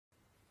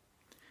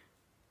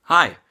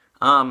Hi.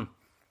 I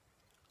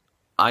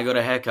got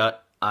a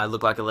haircut. I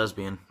look like a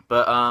lesbian.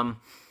 But I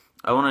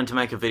wanted to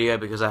make a video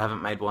because I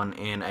haven't made one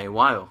in a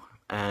while.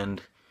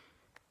 And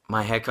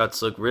my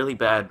haircuts look really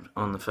bad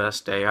on the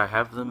first day I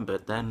have them,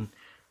 but then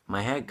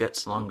my hair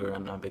gets longer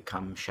and I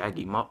become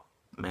Shaggy Mop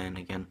Man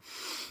again.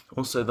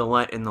 Also, the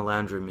light in the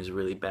lounge room is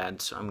really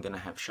bad, so I'm gonna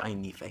have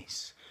shiny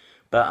face.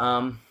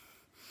 But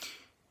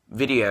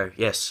video,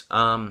 yes.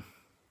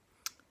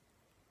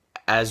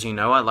 As you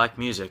know, I like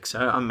music,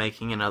 so I'm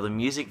making another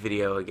music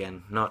video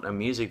again. Not a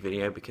music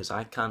video because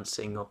I can't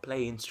sing or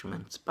play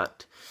instruments,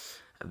 but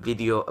a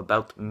video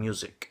about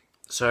music.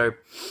 So,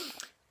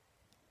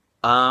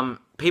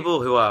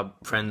 people who are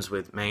friends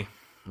with me,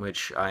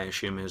 which I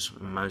assume is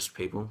most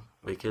people,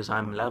 because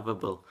I'm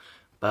lovable,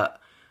 but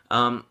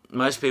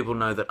most people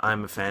know that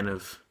I'm a fan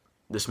of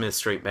the Smith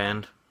Street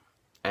Band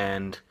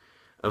and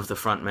of the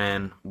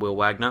frontman Will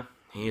Wagner.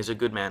 He is a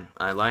good man.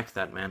 I like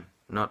that man.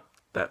 Not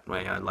that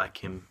way I like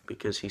him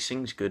because he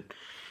sings good.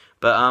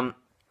 But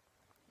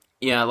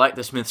yeah, I like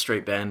the Smith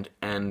Street Band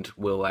and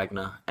Will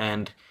Wagner,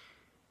 and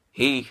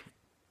he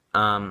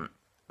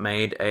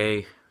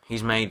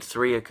he's made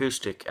 3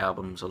 acoustic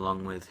albums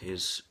along with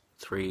his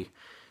 3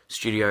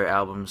 studio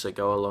albums that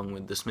go along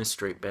with the Smith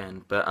Street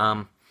Band. But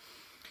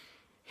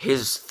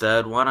his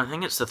third one, I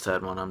think it's the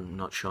third one, I'm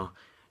not sure.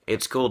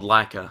 It's called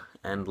Laika,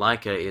 and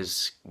Laika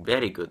is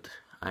very good.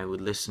 I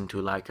would listen to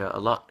Laika a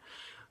lot.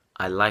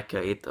 I like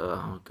it.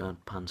 Oh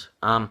god, puns.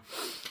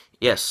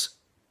 Yes,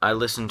 I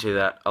listen to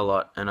that a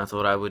lot, and I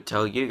thought I would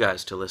tell you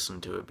guys to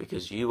listen to it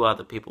because you are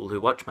the people who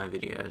watch my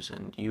videos,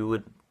 and you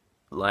would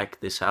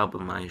like this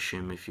album, I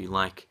assume, if you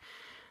like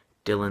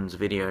Dylan's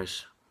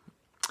videos.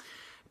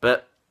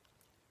 But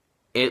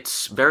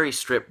it's very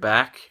stripped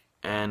back,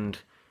 and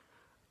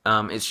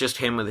it's just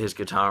him with his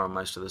guitar on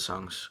most of the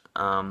songs.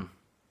 On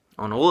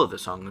all of the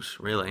songs,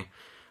 really.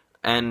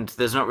 And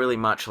there's not really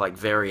much, like,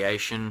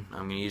 variation.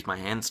 I'm going to use my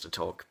hands to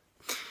talk.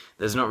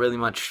 There's not really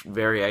much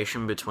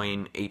variation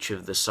between each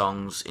of the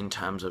songs in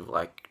terms of,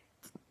 like,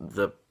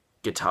 the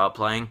guitar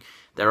playing.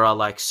 There are,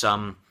 like,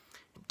 some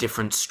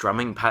different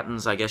strumming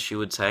patterns, I guess you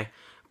would say.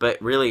 But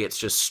really, it's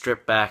just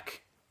stripped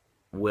back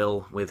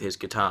Will with his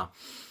guitar.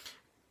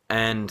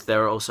 And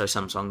there are also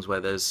some songs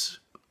where there's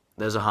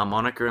a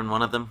harmonica in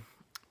one of them.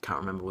 Can't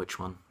remember which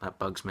one. That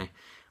bugs me.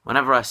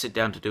 Whenever I sit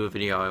down to do a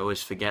video, I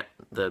always forget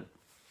the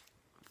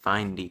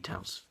fine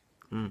details.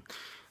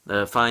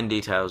 The fine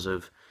details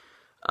of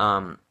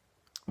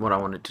what I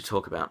wanted to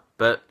talk about.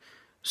 But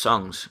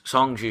songs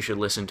you should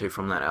listen to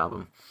from that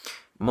album.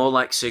 More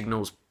Like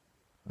Signals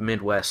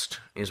Midwest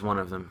is one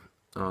of them.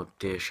 Oh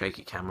dear,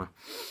 shaky camera.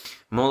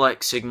 More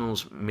Like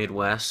Signals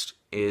Midwest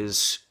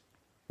is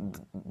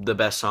the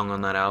best song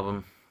on that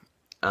album.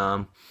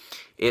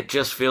 It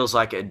just feels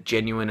like a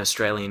genuine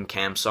Australian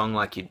camp song,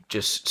 like you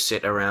just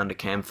sit around a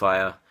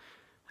campfire,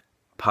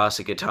 pass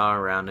a guitar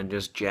around, and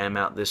just jam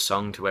out this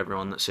song to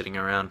everyone that's sitting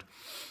around.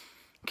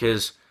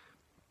 Because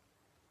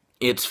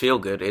it's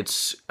feel-good.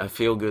 It's a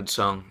feel-good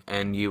song,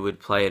 and you would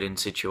play it in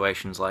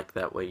situations like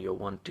that where you're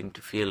wanting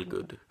to feel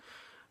good.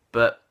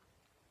 But,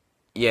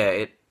 yeah,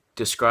 it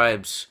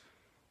describes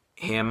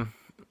him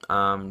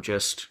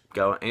just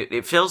going...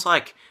 It feels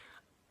like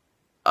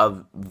a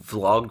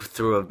vlog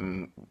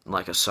through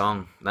a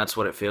song. That's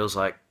what it feels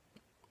like.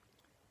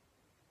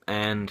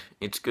 And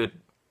it's good.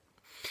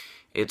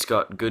 It's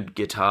got good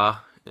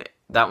guitar.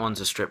 That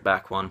one's a stripped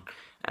back one.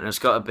 And it's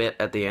got a bit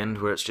at the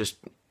end where it's just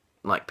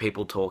like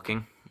people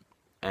talking.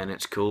 And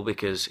it's cool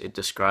because it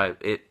describes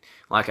it,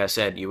 like I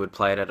said, you would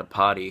play it at a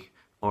party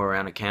or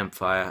around a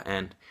campfire,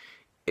 and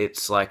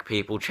it's like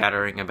people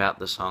chattering about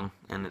the song,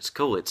 and it's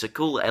cool. It's a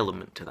cool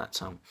element to that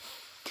song.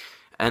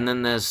 And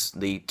then there's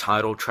the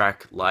title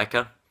track,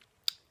 Laika,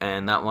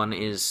 and that one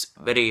is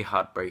very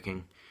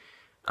heartbreaking.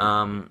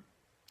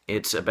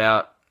 It's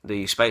about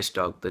the space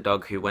dog, the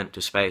dog who went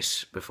to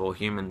space before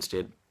humans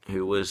did,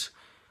 who was,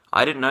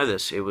 I didn't know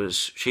this, it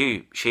was,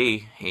 he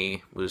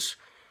was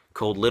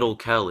called Little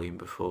Curly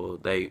before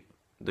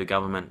the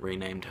government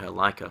renamed her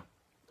Laika,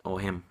 or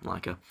him,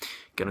 Laika.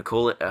 Gonna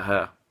call it a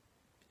her.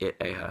 It,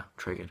 a her,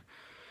 triggered.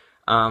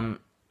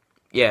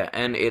 Yeah,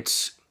 and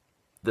it's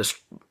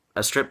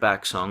a stripped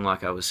back song,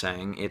 like I was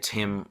saying. It's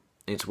him,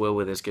 it's Will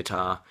with his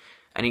guitar,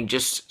 and he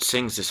just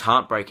sings this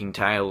heartbreaking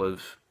tale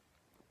of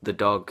the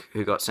dog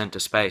who got sent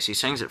to space. He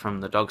sings it from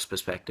the dog's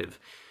perspective,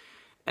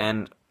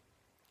 and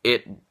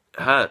it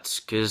hurts,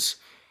 because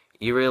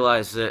you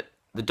realize that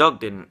the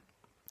dog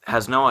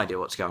has no idea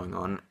what's going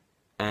on,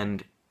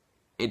 and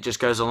it just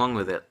goes along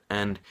with it.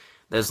 And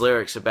there's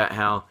lyrics about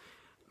how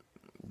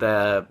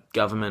the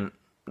government,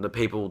 the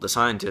people, the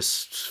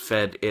scientists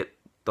fed it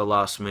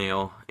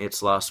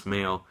its last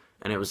meal,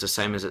 and it was the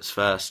same as its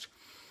first.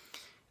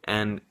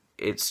 And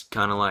it's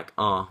kind of like,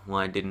 oh,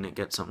 why didn't it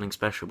get something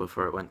special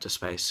before it went to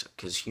space?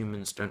 Because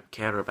humans don't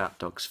care about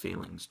dogs'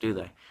 feelings, do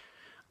they?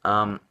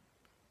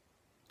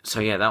 So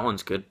yeah, that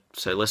one's good.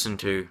 So listen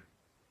to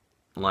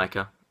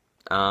Laika.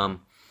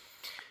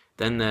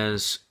 Then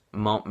there's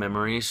Malt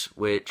Memories,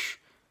 which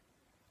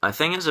I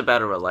think is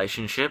about a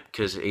relationship,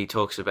 because he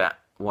talks about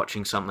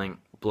watching something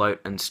bloat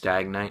and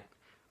stagnate.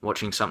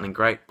 Watching something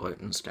great, bloat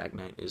and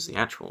stagnate is the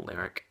actual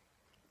lyric.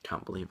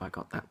 Can't believe I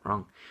got that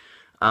wrong.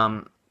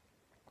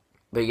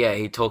 But yeah,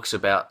 he talks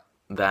about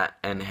that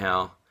and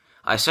how,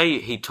 I say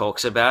he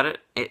talks about it,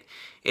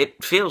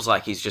 it feels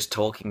like he's just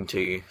talking to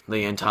you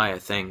the entire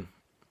thing.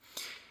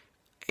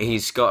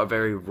 He's got a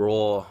very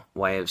raw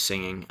way of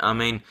singing. I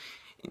mean,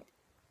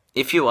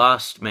 if you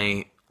asked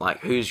me,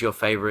 like, who's your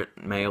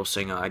favorite male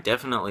singer, I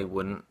definitely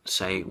wouldn't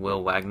say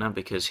Will Wagner,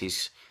 because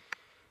he's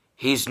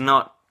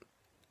not,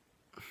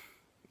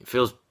 it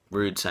feels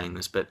rude saying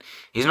this, but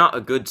he's not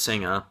a good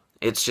singer.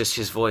 It's just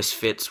his voice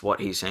fits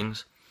what he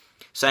sings.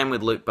 Same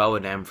with Luke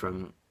Bowadam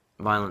from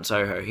Violent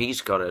Soho.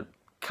 He's got a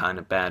kind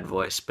of bad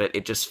voice, but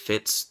it just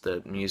fits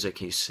the music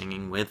he's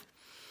singing with.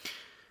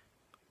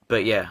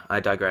 But yeah, I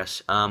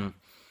digress. I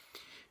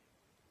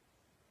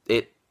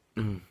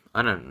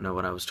don't know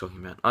what I was talking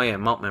about. Oh yeah,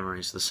 Malt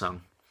Memories, the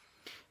song.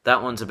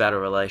 That one's about a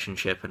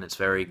relationship, and it's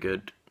very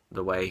good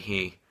the way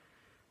he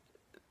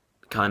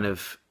kind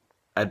of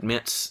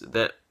admits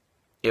that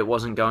it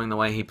wasn't going the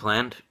way he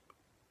planned,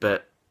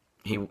 but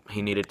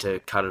he needed to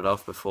cut it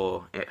off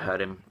before it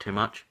hurt him too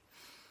much,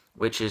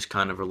 which is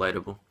kind of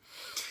relatable.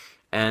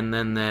 And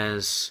then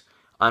there's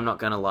I'm Not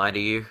Gonna Lie to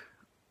You,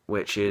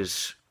 which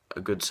is a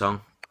good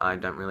song. I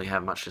don't really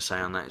have much to say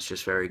on that, it's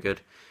just very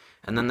good.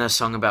 And then there's a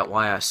song about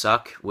Why I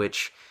Suck,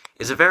 which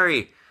is a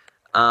very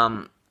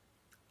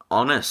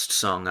honest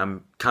song.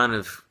 I'm kind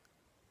of,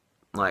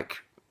 like,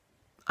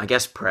 I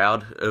guess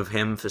proud of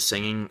him for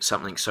singing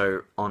something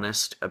so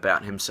honest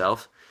about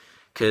himself,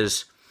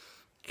 because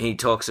he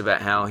talks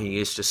about how he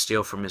used to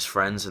steal from his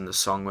friends, and the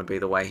song would be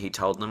the way he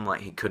told them.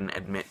 Like, he couldn't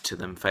admit to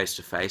them face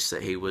to face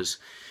that he was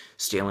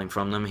stealing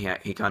from them.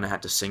 He kind of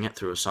had to sing it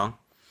through a song,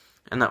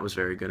 and that was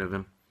very good of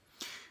him.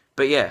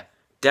 But yeah,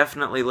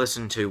 definitely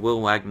listen to Will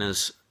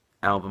Wagner's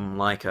album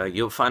Laika.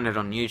 You'll find it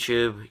on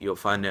YouTube, you'll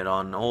find it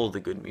on all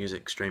the good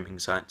music streaming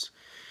sites.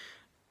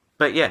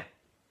 But yeah,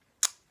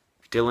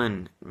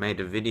 Dylan made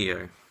a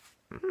video.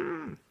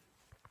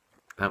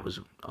 That was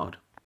odd.